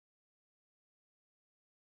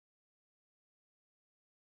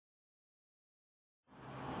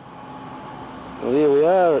Well, here we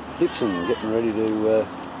are at Dixon, getting ready to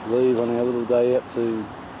leave on our little day out to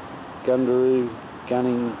Gundaroo,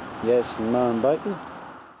 Gunning, Yass and Murray Bacon.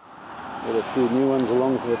 Got a few new ones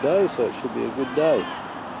along for the day, so it should be a good day.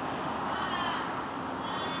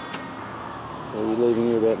 So we're leaving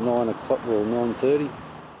here about 9 o'clock or 9:30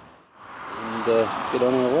 and get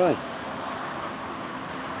on our way.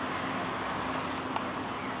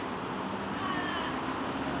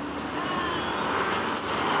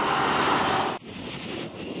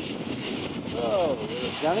 Oh, we're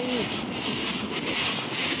at Gunning.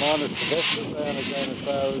 Minus the best of going as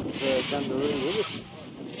far as Gundaroo with us.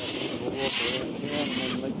 We'll walk around town and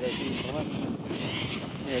then meet that new fella.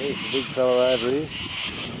 Yeah, there's the big fella over here.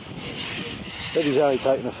 But he's only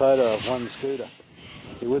taking a photo of one scooter.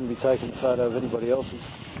 He wouldn't be taking a photo of anybody else's.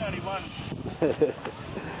 It's only one.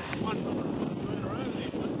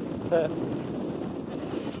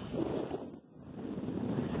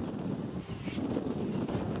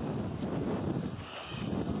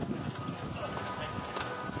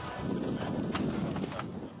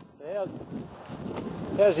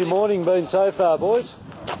 How's your morning been so far, boys?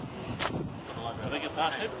 I think it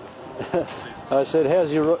passed it. I said,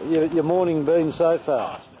 how's your morning been so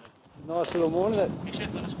far? Nice little morning. That.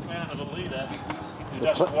 Except for this clown of a leader who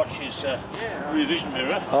doesn't watch his rear vision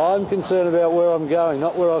mirror. I'm concerned about where I'm going,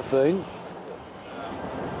 not where I've been.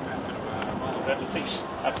 You'll have to fix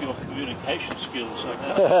up your communication skills, I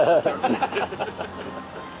guess.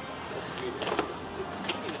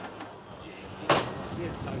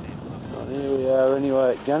 Here we are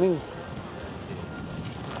anyway at Gunning.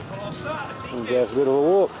 We'll go for a bit of a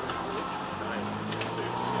walk.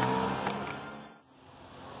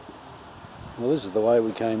 Well, this is the way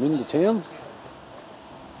we came into town.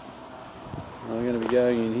 We're going to be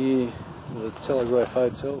going in here to the Telegraph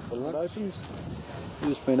Hotel for lunch. Opens.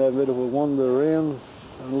 We've just been having a bit of a wander around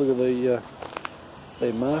and look at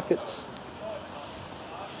their markets.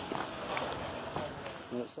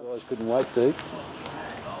 You guys couldn't wait to eat.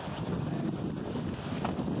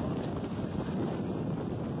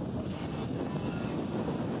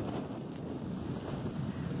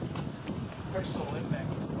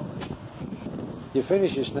 You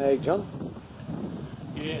finished your snag, John?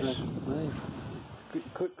 Yes. No.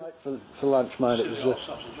 Quick for lunch, mate. Silly It old was.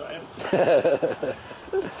 sausage I am.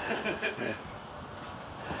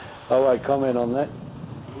 I won't comment on that.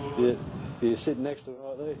 You're sitting next to it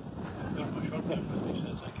right there. I've got my shotgun with me,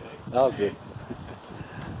 so it's okay. Oh, good.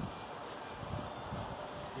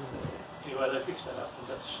 Anyway, they fixed that up, and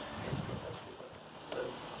that's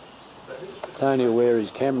Tony will wear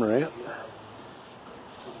his camera out.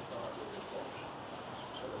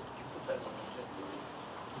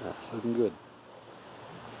 That's looking good.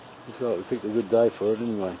 Looks like we picked a good day for it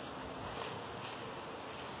anyway.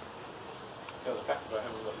 Yeah, the fact that I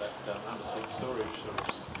haven't got that under-seat storage sort of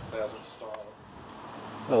 1,000 style.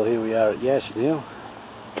 Well, here we are at Yass now.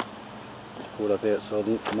 Just pulled up outside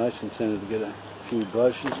the information centre to get a few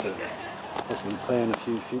brochures to possibly plan a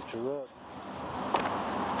few future rides.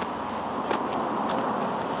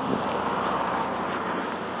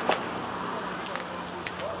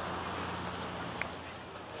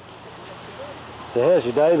 So how's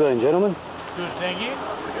your day been, gentlemen? good, thank you.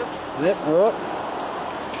 Yep, all right.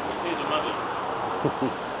 Here's a mother.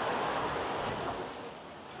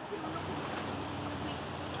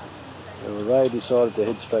 So Ray decided to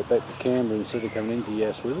head straight back to Canberra instead of coming into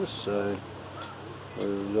Yass with us, so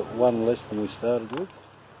we've got one less than we started with.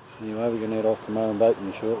 Anyway, we're going to head off to Murray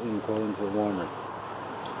Bacon shortly and call into a winery.